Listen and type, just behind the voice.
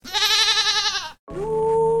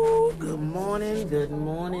good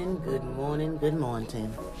morning.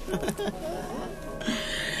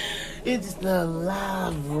 It's the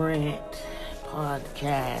Live Rant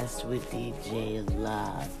podcast with DJ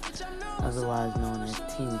Live, otherwise known as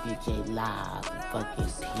Team DJ Live.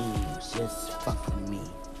 Fucking team, just fucking me.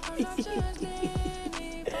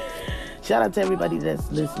 Shout out to everybody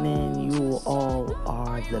that's listening. You all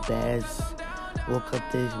are the best. Woke up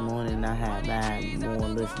this morning, I had more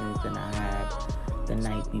listeners than I had the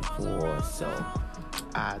night before, so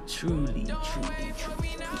I truly appreciate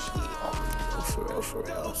all of you, for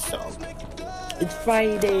real. So it's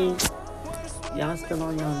Friday. Y'all still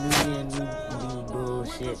on your New Year, new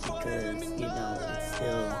bullshit because it's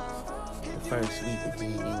still the first week of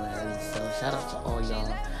January. So shout out to all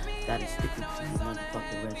y'all that is sticking to your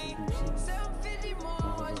motherfucking resolutions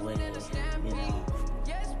all the way, till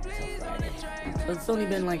Friday. So it's only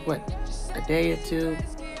been like what, a day or two?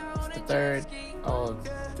 It's the third.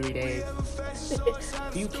 3 days.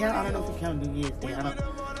 Do you count? I don't know if you count New Year's Day. I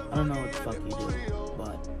don't know what the fuck you do.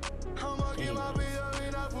 But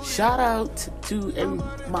anyways, shout out to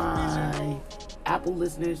my Apple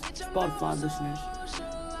listeners, Spotify listeners.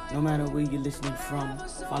 No matter where you're listening from,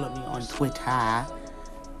 follow me on Twitter,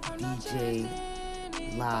 DJ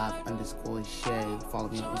Live_Shay. Follow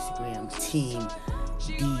me on Instagram, Team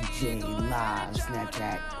DJ Live,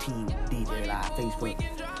 Snapchat, Team DJ Live, Facebook,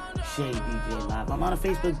 Shay DJ Live. I'm on a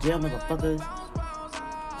Facebook jail, motherfuckers.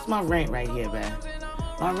 It's my rant right here, man.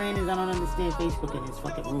 My rant is I don't understand Facebook and its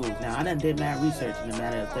fucking rules. Now, I done did mad research in a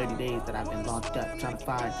matter of 30 days that I've been locked up, trying to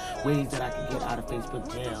find ways that I can get out of Facebook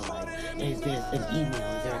jail. Like, is there an email?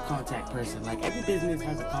 Is there a contact person? Like, every business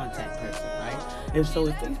has a contact person, right? If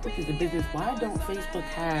Facebook is a business, why don't Facebook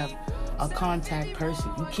have a contact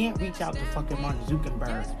person? You can't reach out to fucking Mark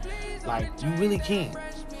Zuckerberg. Like, you really can't.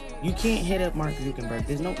 You can't hit up Mark Zuckerberg.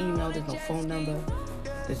 There's no email, there's no phone number,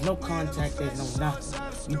 there's no contact, there's no nothing.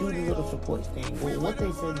 You do the little support thing. Well, what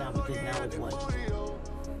they said now, because now it's what?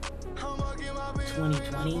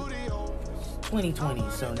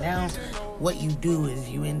 2020. So now what you do is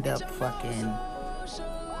you end up fucking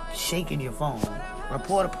shaking your phone,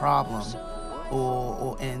 report a problem,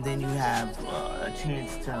 and then you have a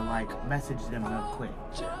chance to like message them real quick.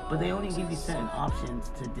 But they only give you certain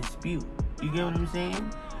options to dispute. You get what I'm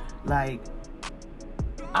saying? Like,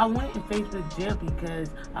 I went in Facebook jail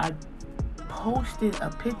because I posted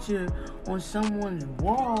a picture on someone's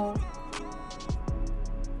wall,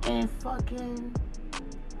 and fucking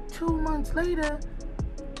 2 months later,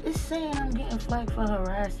 it's saying I'm getting flagged for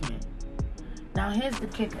harassment. Now, here's the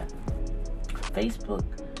kicker. Facebook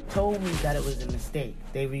told me that it was a mistake.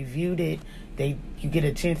 They reviewed it. You get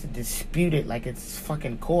a chance to dispute it like it's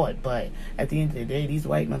fucking court. But at the end of the day, these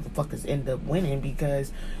white motherfuckers end up winning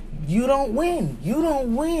because you don't win.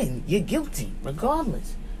 You're guilty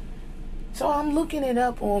regardless. So I'm looking it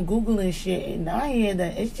up on Google and shit, and I hear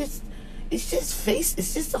that it's just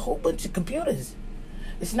a whole bunch of computers.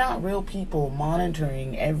 It's not real people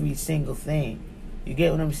monitoring every single thing. You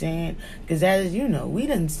get what I'm saying? Because as you know, we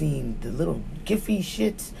done seen the little Giphy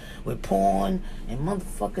shits with porn and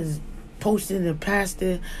motherfuckers posting the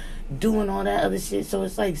pastor doing all that other shit. So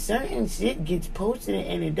it's like certain shit gets posted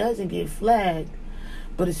and it doesn't get flagged.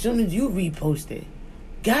 But as soon as you repost it,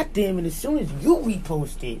 goddamn it, as soon as you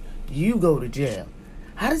repost it, you go to jail.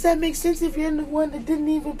 How does that make sense if you're the one that didn't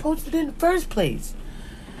even post it in the first place?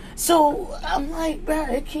 So, I'm like, bro,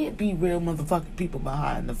 it can't be real motherfucking people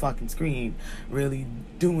behind the fucking screen really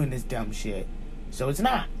doing this dumb shit. So it's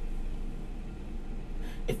not.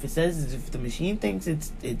 If the machine thinks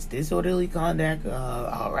it's disorderly conduct,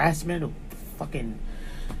 harassment, or fucking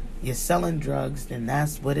you're selling drugs, then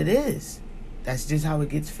that's what it is. That's just how it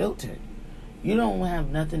gets filtered. You don't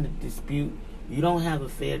have nothing to dispute. You don't have a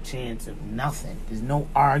fair chance of nothing. There's no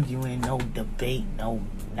arguing, no debate, no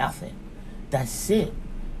nothing. That's it.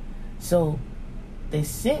 So, they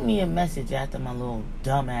sent me a message after my little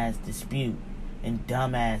dumbass dispute in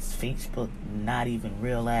dumbass Facebook, not even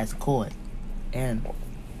real ass court. And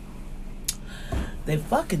they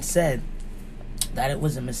fucking said that it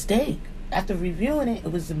was a mistake. After reviewing it,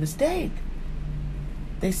 it was a mistake.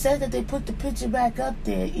 They said that they put the picture back up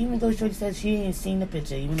there, even though Shorty said she ain't seen the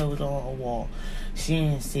picture, even though it was on her wall. She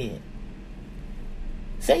ain't see it.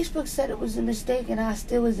 Facebook said it was a mistake and I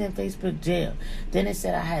still was in Facebook jail. Then it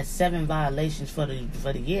said I had 7 violations for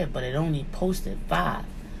the year, but it only posted 5.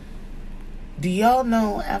 Do y'all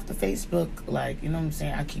know after Facebook, like, you know what I'm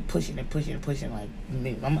saying, I keep pushing, like,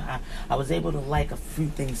 I was able to like a few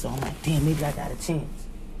things, so I'm like, damn, maybe I got a chance.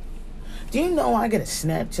 Do you know I get a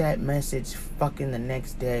Snapchat message fucking the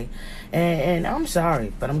next day? And I'm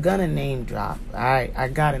sorry, but I'm gonna name drop. Alright, I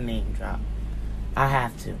gotta name drop. I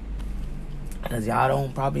have to. Because y'all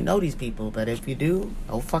don't probably know these people, but if you do,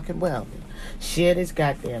 oh fucking well. Share this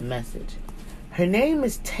goddamn message. Her name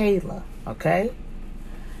is Taylor, okay?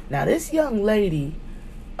 Now, this young lady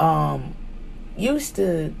used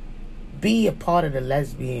to be a part of the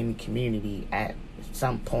lesbian community at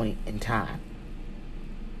some point in time.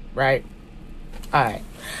 Right? Alright.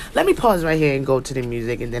 Let me pause right here and go to the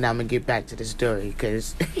music, and then I'm going to get back to the story,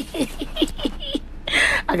 because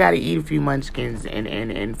I got to eat a few munchkins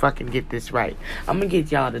and fucking get this right. I'm going to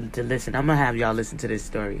get y'all to listen. I'm going to have y'all listen to this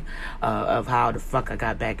story of how the fuck I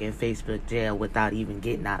got back in Facebook jail without even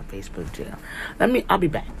getting out of Facebook jail. I'll be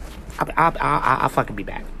back. I'll fucking be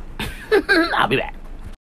back. I'll be back.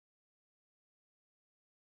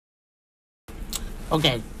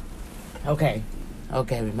 Okay.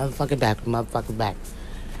 We motherfucking back.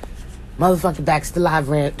 Motherfucking back to Live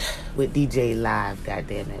Rant with DJ Live.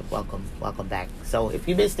 Goddamn it. Welcome back. So if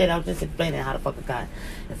you missed it, I was just explaining how the fuck I got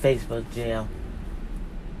in Facebook jail.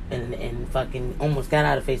 And fucking almost got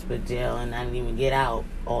out of Facebook jail, and I didn't even get out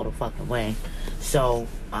all the fucking way. So,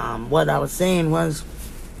 what I was saying was,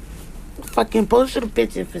 fucking posted a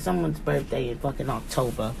picture for someone's birthday in fucking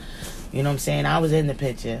October. You know what I'm saying? I was in the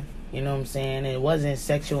picture. You know what I'm saying? It wasn't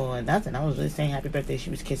sexual or nothing. I was just saying happy birthday. She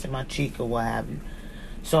was kissing my cheek or what have you.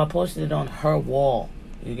 So I posted it on her wall.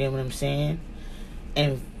 You get what I'm saying?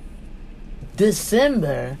 In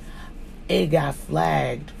December, it got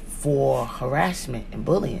flagged for harassment and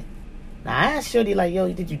bullying. Now, I asked Shorty, like,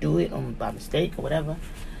 yo, did you do it by mistake or whatever?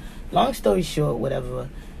 Long story short, whatever,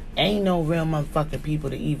 ain't no real motherfucking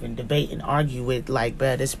people to even debate and argue with, like,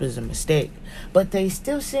 bruh, this was a mistake. But they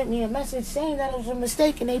still sent me a message saying that it was a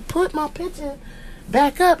mistake, and they put my picture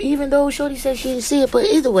back up, even though Shorty said she didn't see it. But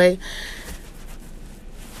either way,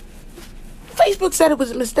 Facebook said it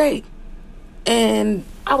was a mistake. And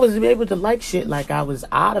I was able to like shit like I was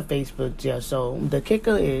out of Facebook jail. So the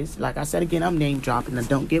kicker is, like I said again, I'm name dropping. I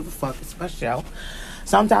don't give a fuck. It's my show.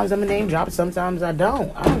 Sometimes I'm a name drop. Sometimes I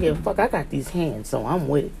don't. I don't give a fuck. I got these hands, so I'm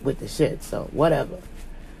with the shit. So whatever.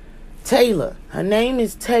 Taylor. Her name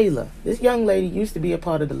is Taylor. This young lady used to be a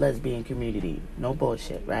part of the lesbian community. No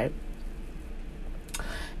bullshit, right?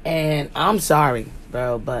 And I'm sorry,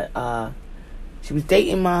 bro, but she was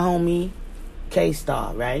dating my homie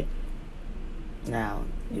K-Star, right? Now,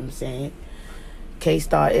 you know what I'm saying?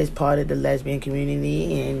 K-Star is part of the lesbian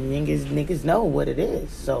community, and niggas know what it is.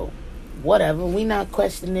 So, whatever. We not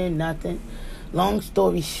questioning nothing. Long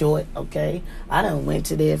story short, okay? I done went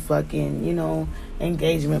to their fucking,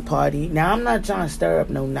 engagement party. Now, I'm not trying to stir up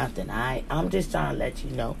no nothing, alright? I'm just trying to let you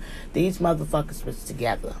know. These motherfuckers was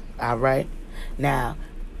together, alright? Now,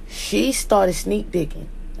 she started sneak dicking.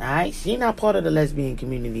 Alright, she not part of the lesbian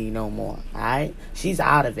community no more. Alright, she's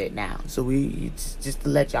out of it now. So just to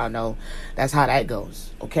let y'all know, that's how that goes.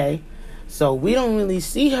 Okay, so we don't really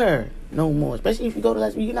see her no more. Especially if you go to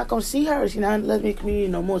lesbian, you're not gonna see her. She's not in the lesbian community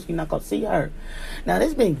no more. So you're not gonna see her. Now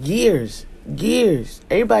there's been years.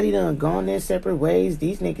 Everybody done gone their separate ways.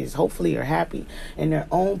 These niggas hopefully are happy in their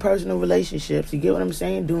own personal relationships. You get what I'm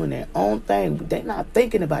saying? Doing their own thing. They're not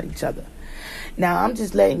thinking about each other. Now I'm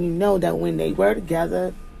just letting you know that when they were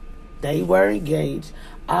together, they were engaged.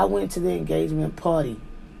 I went to the engagement party.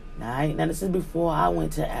 Alright? Now, this is before I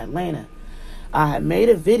went to Atlanta. I had made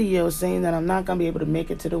a video saying that I'm not going to be able to make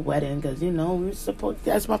it to the wedding because, we support,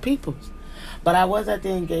 that's my peoples. But I was at the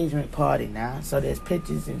engagement party now, so there's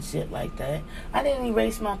pictures and shit like that. I didn't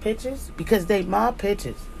erase my pictures because they my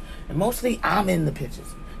pictures. And mostly I'm in the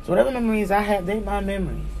pictures. So whatever memories I have, they my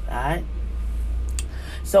memories. Alright?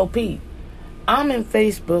 So, Pete, I'm in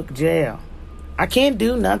Facebook jail. I can't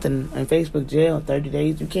do nothing in Facebook jail in 30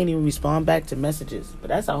 days. You can't even respond back to messages. But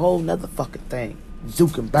that's a whole nother fucking thing.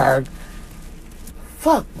 Zuckerberg.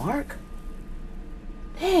 Fuck, Mark.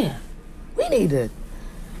 Damn. We need to...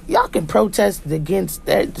 Y'all can protest against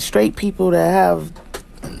the straight people that have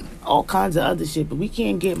all kinds of other shit. But we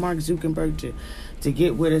can't get Mark Zuckerberg to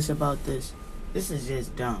get with us about this. This is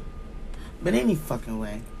just dumb. But any fucking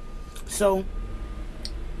way. So,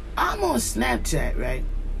 I'm on Snapchat, right?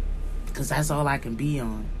 Because that's all I can be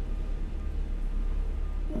on.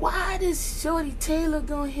 Why does Shorty Taylor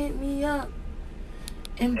gonna hit me up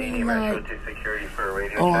and be like,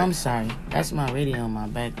 oh, I'm sorry. That's my radio in my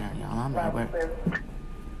background, y'all. I'm at work.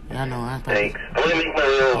 Y'all know I'm probably...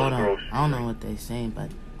 Hold on. I don't know what they saying,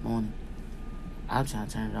 but morning. I'm trying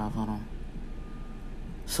to turn it off. Hold on.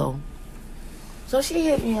 So she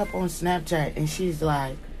hit me up on Snapchat, and she's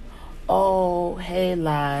like, oh, hey,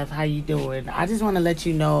 Live, how you doing? I just want to let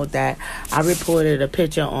you know that I reported a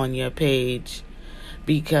picture on your page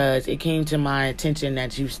because it came to my attention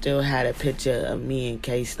that you still had a picture of me and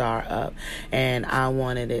K-Star up, and I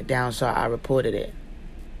wanted it down, so I reported it.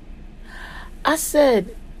 I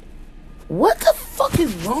said, what the fuck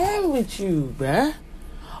is wrong with you, bruh?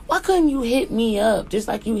 Why couldn't you hit me up just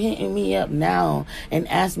like you hitting me up now and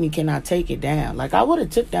ask me, can I take it down? Like, I would have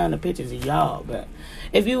took down the pictures of y'all, but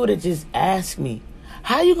if you would have just asked me,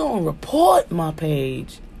 how you gonna report my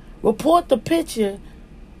page, report the picture,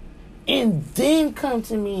 and then come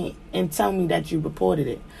to me and tell me that you reported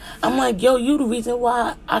it? I'm like, yo, you the reason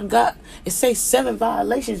why I got, it say 7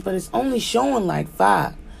 violations, but it's only showing like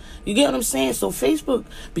 5. You get what I'm saying? So Facebook,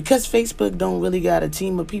 because Facebook don't really got a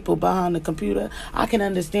team of people behind the computer, I can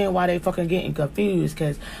understand why they fucking getting confused,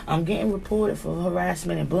 because I'm getting reported for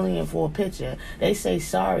harassment and bullying for a picture. They say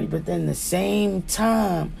sorry, but then the same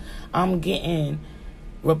time, I'm getting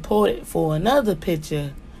reported for another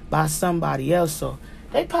picture by somebody else. So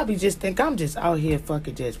they probably just think I'm just out here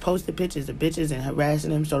fucking just posting pictures of bitches and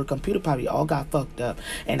harassing them. So the computer probably all got fucked up.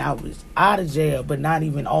 And I was out of jail, but not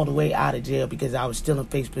even all the way out of jail, because I was still in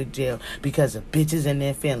Facebook jail because of bitches and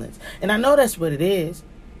their feelings. And I know that's what it is.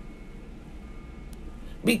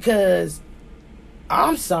 Because,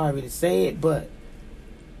 I'm sorry to say it, but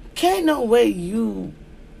can't no way you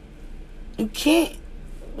can't,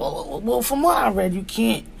 well, from what I read, you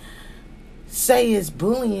can't say it's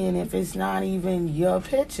bullying if it's not even your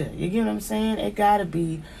picture. You get what I'm saying? It gotta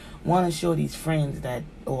be one of Shorty's friends that,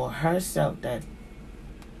 or herself, that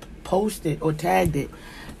posted or tagged it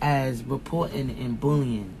as reporting and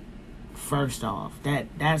bullying. First off,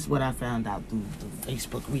 that's what I found out through the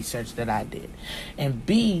Facebook research that I did. And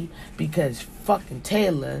B, because fucking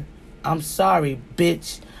Taylor, I'm sorry,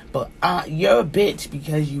 bitch, but you're a bitch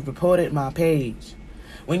because you reported my page,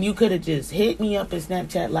 when you could have just hit me up in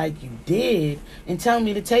Snapchat like you did and tell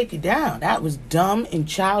me to take it down. That was dumb and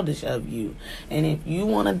childish of you. And if you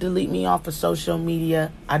want to delete me off of social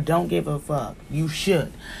media, I don't give a fuck. You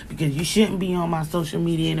should. Because you shouldn't be on my social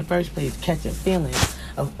media in the first place, catching feelings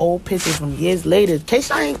of old pictures from years later. In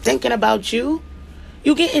case I ain't thinking about you.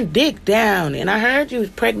 You getting dick down, and I heard you was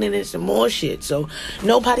pregnant and some more shit. So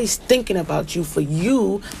nobody's thinking about you for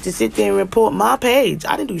you to sit there and report my page.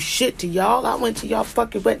 I didn't do shit to y'all. I went to y'all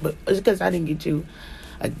fucking wedding, but it's because I didn't get you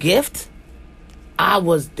a gift. I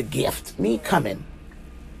was the gift. Me coming.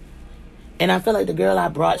 And I feel like the girl I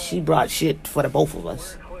brought, she brought shit for the both of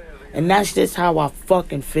us. And that's just how I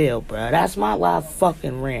fucking feel, bro. That's my live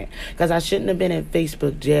fucking rant. Because I shouldn't have been in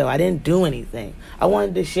Facebook jail. I didn't do anything. I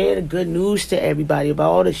wanted to share the good news to everybody about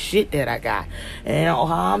all the shit that I got. And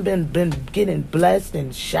how I've been getting blessed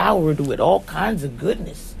and showered with all kinds of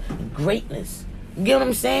goodness and greatness. You get what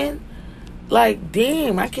I'm saying? Like,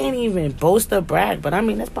 damn, I can't even boast or brag. But I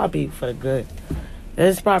mean, that's probably for the good.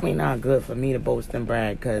 It's probably not good for me to boast and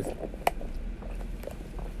brag, because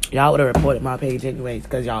y'all would have reported my page anyways,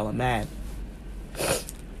 because y'all are mad.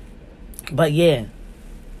 But yeah.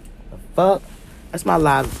 The fuck? That's my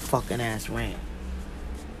live fucking ass rant.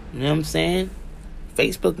 You know what I'm saying?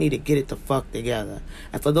 Facebook need to get it the fuck together.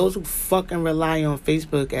 And for those who fucking rely on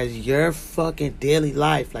Facebook as your fucking daily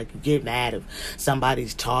life, like you get mad if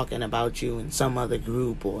somebody's talking about you in some other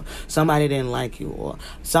group, or somebody didn't like you, or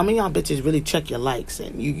some of y'all bitches really check your likes,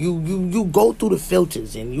 and you go through the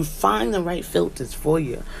filters and you find the right filters for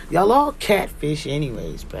you. Y'all all catfish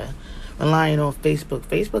anyways, bruh. Relying on Facebook.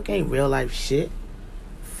 Facebook ain't real life shit.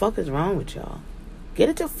 Fuck is wrong with y'all? Get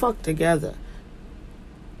it the fuck together.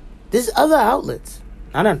 There's other outlets.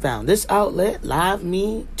 I done found this outlet, Live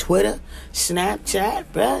Me, Twitter, Snapchat,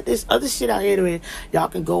 bruh. There's other shit out here where y'all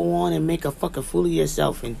can go on and make a fucking fool of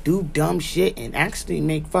yourself and do dumb shit and actually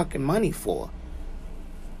make fucking money for.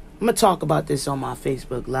 I'm gonna talk about this on my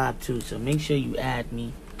Facebook Live too, so make sure you add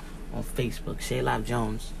me on Facebook, Shay Live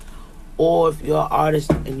Jones. Or if you're an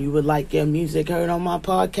artist and you would like your music heard on my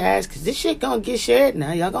podcast, because this shit gonna get shared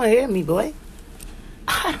now. Y'all gonna hear me, boy.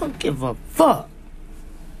 I don't give a fuck.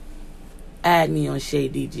 Add me on Shay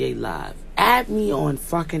DJ Live. Add me on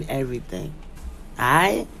fucking everything.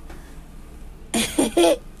 Alright?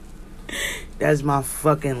 That's my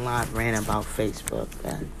fucking live rant about Facebook,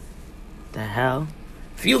 man. The hell?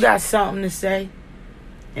 If you got something to say,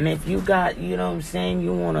 and if you got, you know what I'm saying,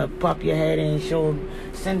 you want to pop your head in,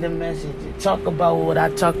 send a message, talk about what I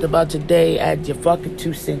talked about today, add your fucking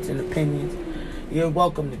 2 cents and opinions, you're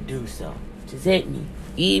welcome to do so. Just hit me.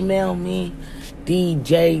 Email me,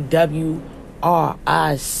 DJWRICKERLIVE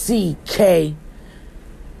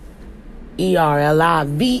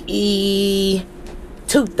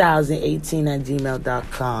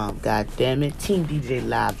 2018@gmail.com. God damn it. Team DJ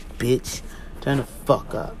Live, bitch. Turn the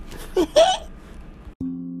fuck up.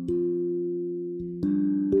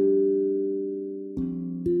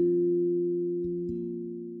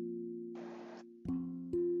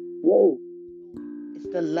 Whoa. It's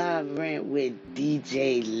the Live Rant with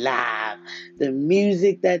DJ Live. The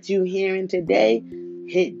music that you hearing today,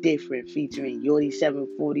 Hit Different, featuring Yorty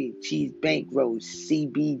 740, Cheese Bankroll,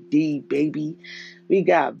 CBD, baby. We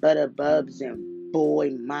got Butter Bubs and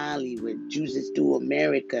Boy Molly with Juices Do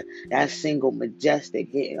America. That single Majestic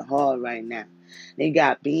hitting hard right now. They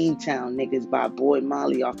got Beantown Niggas by Boy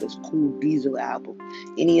Molly off his Cool Diesel album.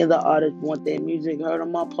 Any other artists want their music heard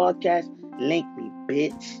on my podcast? Link me,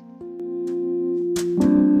 bitch.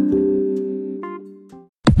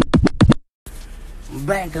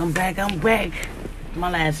 I'm back. My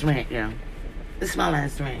last rant, yo. This is my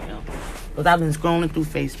last rant, yo. Because I've been scrolling through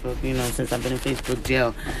Facebook, since I've been in Facebook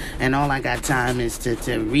jail. And all I got time is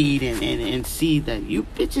to read and see that you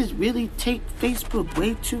bitches really take Facebook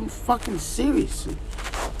way too fucking seriously.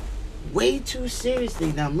 Way too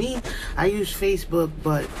seriously. Now, me, I use Facebook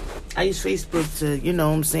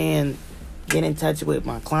to, get in touch with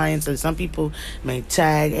my clients. And some people may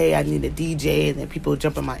tag, hey, I need a DJ, and then people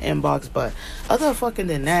jump in my inbox. But other fucking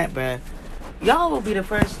than that, bruh, y'all will be the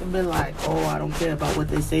first to be like, oh, I don't care about what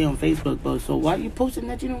they say on Facebook, bro. So why are you posting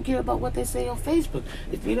that you don't care about what they say on Facebook?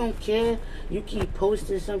 If you don't care, you keep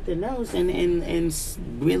posting something else and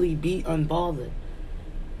really be unbothered.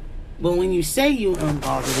 But when you say you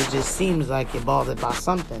unbothered, it just seems like you're bothered by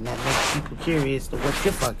something that makes people curious to what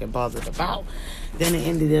you're fucking bothered about. Then it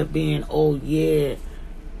ended up being, oh yeah,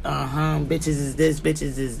 bitches is this,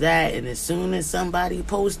 bitches is that. And as soon as somebody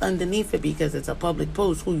posts underneath it, because it's a public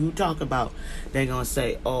post, who you talk about, they're gonna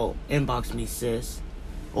say, oh, inbox me, sis.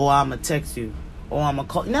 Or I'ma text you. Or I'ma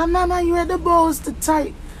call. No, you had the balls to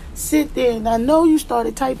type. Sit there, and I know you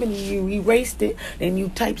started typing and you erased it and you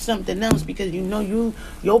typed something else because you know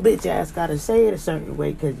your bitch ass gotta say it a certain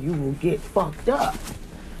way, because you will get fucked up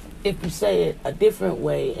if you say it a different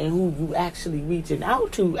way, and who you actually reaching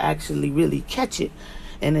out to actually really catch it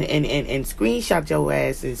and screenshot your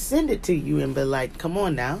ass and send it to you and be like, come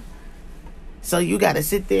on now. So you gotta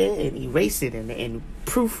sit there and erase it and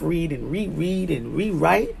proofread and reread and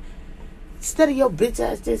rewrite, instead of your bitch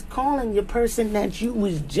ass just calling your person that you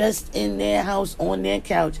was just in their house, on their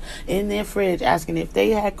couch, in their fridge, asking if they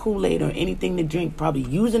had Kool-Aid or anything to drink, probably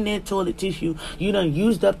using their toilet tissue. You done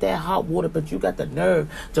used up that hot water, but you got the nerve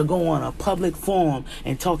to go on a public forum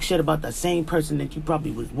and talk shit about the same person that you probably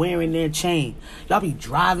was wearing their chain. Y'all be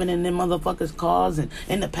driving in them motherfuckers' cars and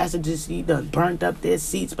in the passenger seat done burnt up their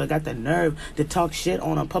seats, but got the nerve to talk shit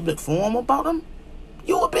on a public forum about them?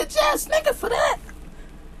 You a bitch ass nigga for that.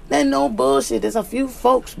 That no bullshit. There's a few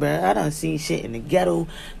folks, bruh. I done seen shit in the ghetto.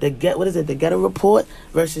 The Ghetto Report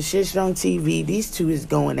versus Shit Strong TV. These two is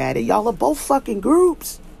going at it. Y'all are both fucking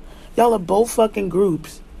groups. Talking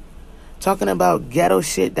about ghetto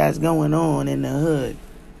shit that's going on in the hood.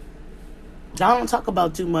 Y'all don't talk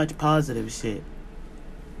about too much positive shit.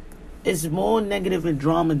 It's more negative and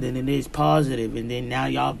drama than it is positive. And then now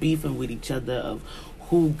y'all beefing with each other of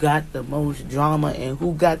who got the most drama and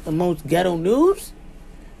who got the most ghetto news.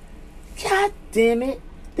 God damn it.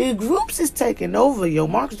 The groups is taking over, yo.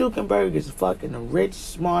 Mark Zuckerberg is fucking a rich,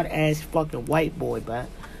 smart-ass fucking white boy, bruh.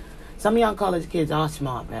 Some of y'all college kids are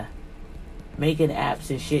smart, bruh. Making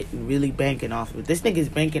apps and shit and really banking off of it. This nigga's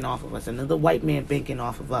banking off of us. Another white man banking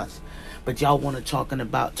off of us. But y'all want to talk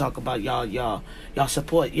about y'all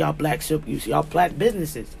support y'all black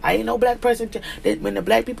businesses. I ain't no black person. When the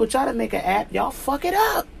black people try to make an app, y'all fuck it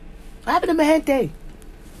up. What happened to Mahente?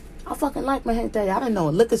 I fucking like my Mahente. I don't know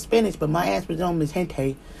a lick of Spanish, but my ass was on Miss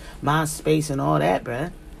Hente, MySpace, and all that,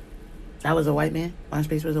 bruh. That was a white man?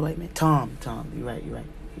 MySpace was a white man? Tom. You're right.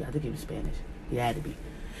 Yeah, I think he was Spanish. He had to be.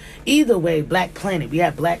 Either way, Black Planet. We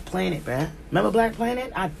had Black Planet, bruh. Remember Black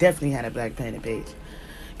Planet? I definitely had a Black Planet page.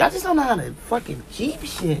 Y'all just don't know how to fucking keep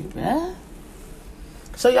shit, bruh.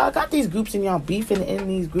 So y'all got these groups and y'all beefing in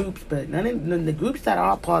these groups, but none of the groups that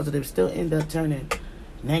are positive still end up turning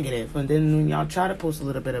negative. And then when y'all try to post a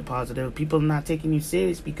little bit of positive, people are not taking you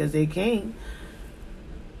serious because they came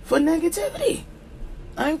for negativity.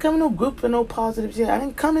 I ain't come in no group for no positive shit. I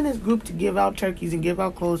didn't come in this group to give out turkeys and give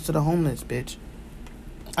out clothes to the homeless, bitch.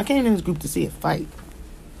 I came in this group to see a fight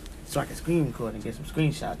so I can screen record and get some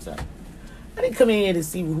screenshots up. I didn't come in here to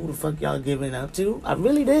see who the fuck y'all giving up to. I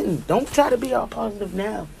really didn't. Don't try to be all positive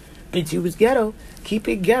now. Bitch, you was ghetto. Keep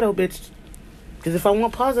it ghetto, bitch. Because if I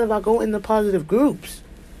want positive, I'll go in the positive groups.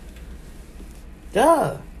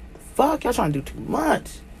 Duh. Fuck, y'all trying to do too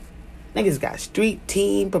much. Niggas got street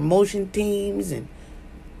team, promotion teams, and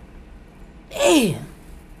damn.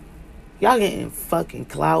 Y'all getting fucking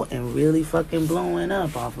clout and really fucking blowing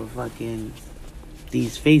up off of fucking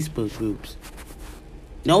these Facebook groups.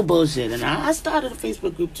 No bullshit. And I started a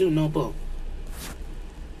Facebook group too, no bull.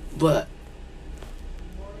 But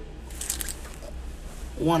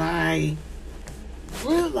when I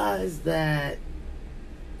realized that,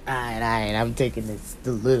 alright, I'm taking this a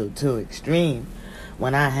little too extreme.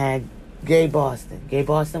 When I had Gay Boston. Gay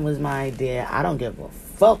Boston was my idea. I don't give a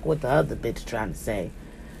fuck what the other bitch trying to say.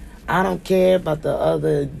 I don't care about the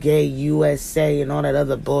other Gay USA and all that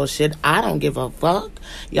other bullshit. I don't give a fuck.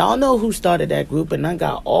 Y'all know who started that group, and I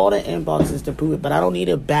got all the inboxes to prove it, but I don't need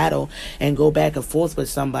to battle and go back and forth with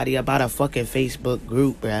somebody about a fucking Facebook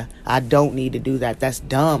group, bruh. I don't need to do that. That's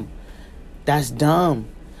dumb. That's dumb.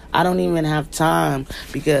 I don't even have time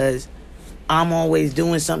because I'm always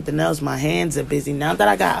doing something else. My hands are busy. Now that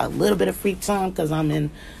I got a little bit of free time because I'm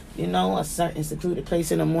in, a certain secluded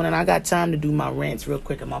place in the morning, I got time to do my rants real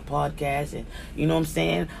quick on my podcast. And you know what I'm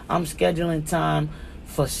saying? I'm scheduling time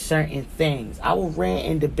for certain things. I will rant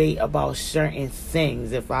and debate about certain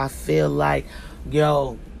things if I feel like,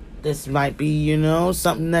 this might be,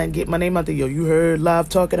 something that get my name out there. Yo, you heard Live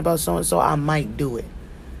talking about so-and-so? I might do it.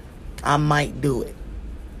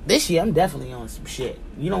 This year, I'm definitely on some shit.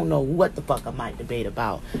 You don't know what the fuck I might debate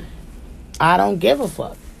about. I don't give a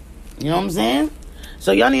fuck. You know what I'm saying?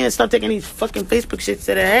 So y'all need to start taking these fucking Facebook shits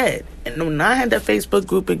to the head. And when I had that Facebook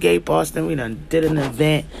group in Gay Boston, we done did an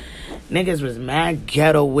event. Niggas was mad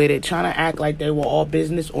ghetto with it, trying to act like they were all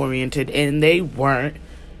business oriented, and they weren't.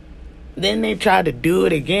 Then they tried to do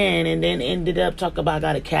it again, and then ended up talking about I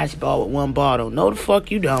got a cash ball with one bottle. No, the fuck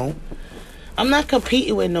you don't. I'm not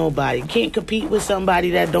competing with nobody. You can't compete with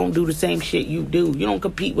somebody that don't do the same shit you do. You don't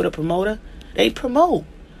compete with a promoter. They promote.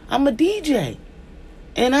 I'm a DJ.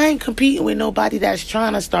 And I ain't competing with nobody that's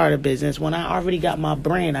trying to start a business when I already got my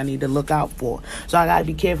brand I need to look out for. So I got to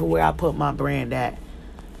be careful where I put my brand at.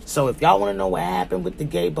 So if y'all want to know what happened with the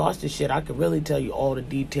Gay Boston shit, I could really tell you all the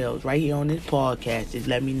details right here on this podcast. Just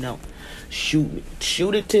let me know. Shoot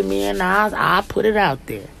it to me and I'll put it out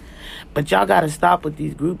there. But y'all gotta stop with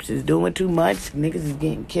these groups. It's doing too much. Niggas is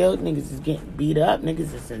getting killed. Niggas is getting beat up.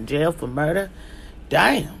 Niggas is in jail for murder.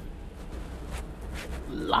 Damn.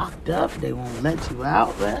 Locked up. They won't let you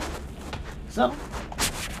out, man. So,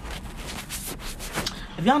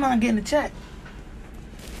 if y'all not getting a check,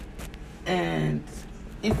 and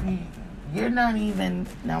if you're not even,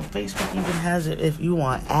 now Facebook even has it, if you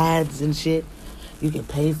want ads and shit, you can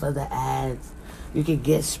pay for the ads. You can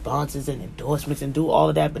get sponsors and endorsements and do all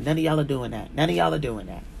of that, but none of y'all are doing that. None of y'all are doing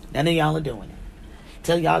that.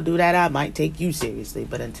 Until y'all do that, I might take you seriously.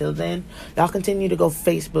 But until then, y'all continue to go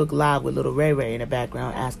Facebook Live with little Ray Ray in the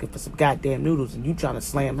background asking for some goddamn noodles, and you trying to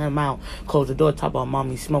slam him out, close the door, talk about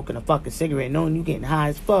mommy smoking a fucking cigarette, knowing you getting high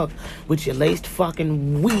as fuck with your laced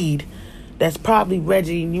fucking weed that's probably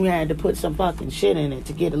Reggie, and you had to put some fucking shit in it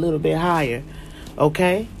to get a little bit higher,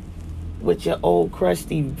 okay? With your old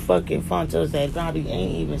crusty fucking Fontos that probably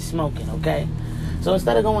ain't even smoking, okay? So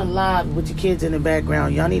instead of going live with your kids in the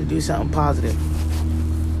background, y'all need to do something positive.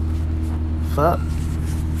 Fuck.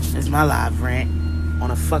 It's my live rant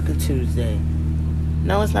on a fucking Tuesday.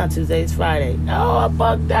 No, it's not Tuesday, it's Friday. Oh, I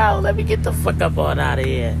bugged out. Let me get the fuck up on out of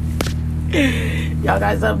here. Y'all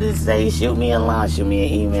got something to say? Shoot me a line, shoot me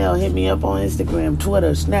an email, hit me up on Instagram,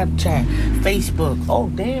 Twitter, Snapchat, Facebook. Oh,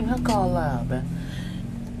 damn, he'll call live, man.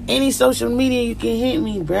 Any social media, you can hit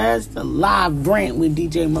me, bruh. It's the live rant with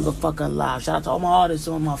DJ Motherfucking Live. Shout out to all my artists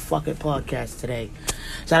on my fucking podcast today.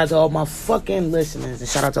 Shout out to all my fucking listeners. And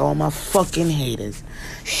shout out to all my fucking haters.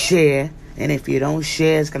 Share. And if you don't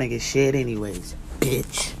share, it's gonna get shared anyways.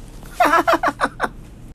 Bitch.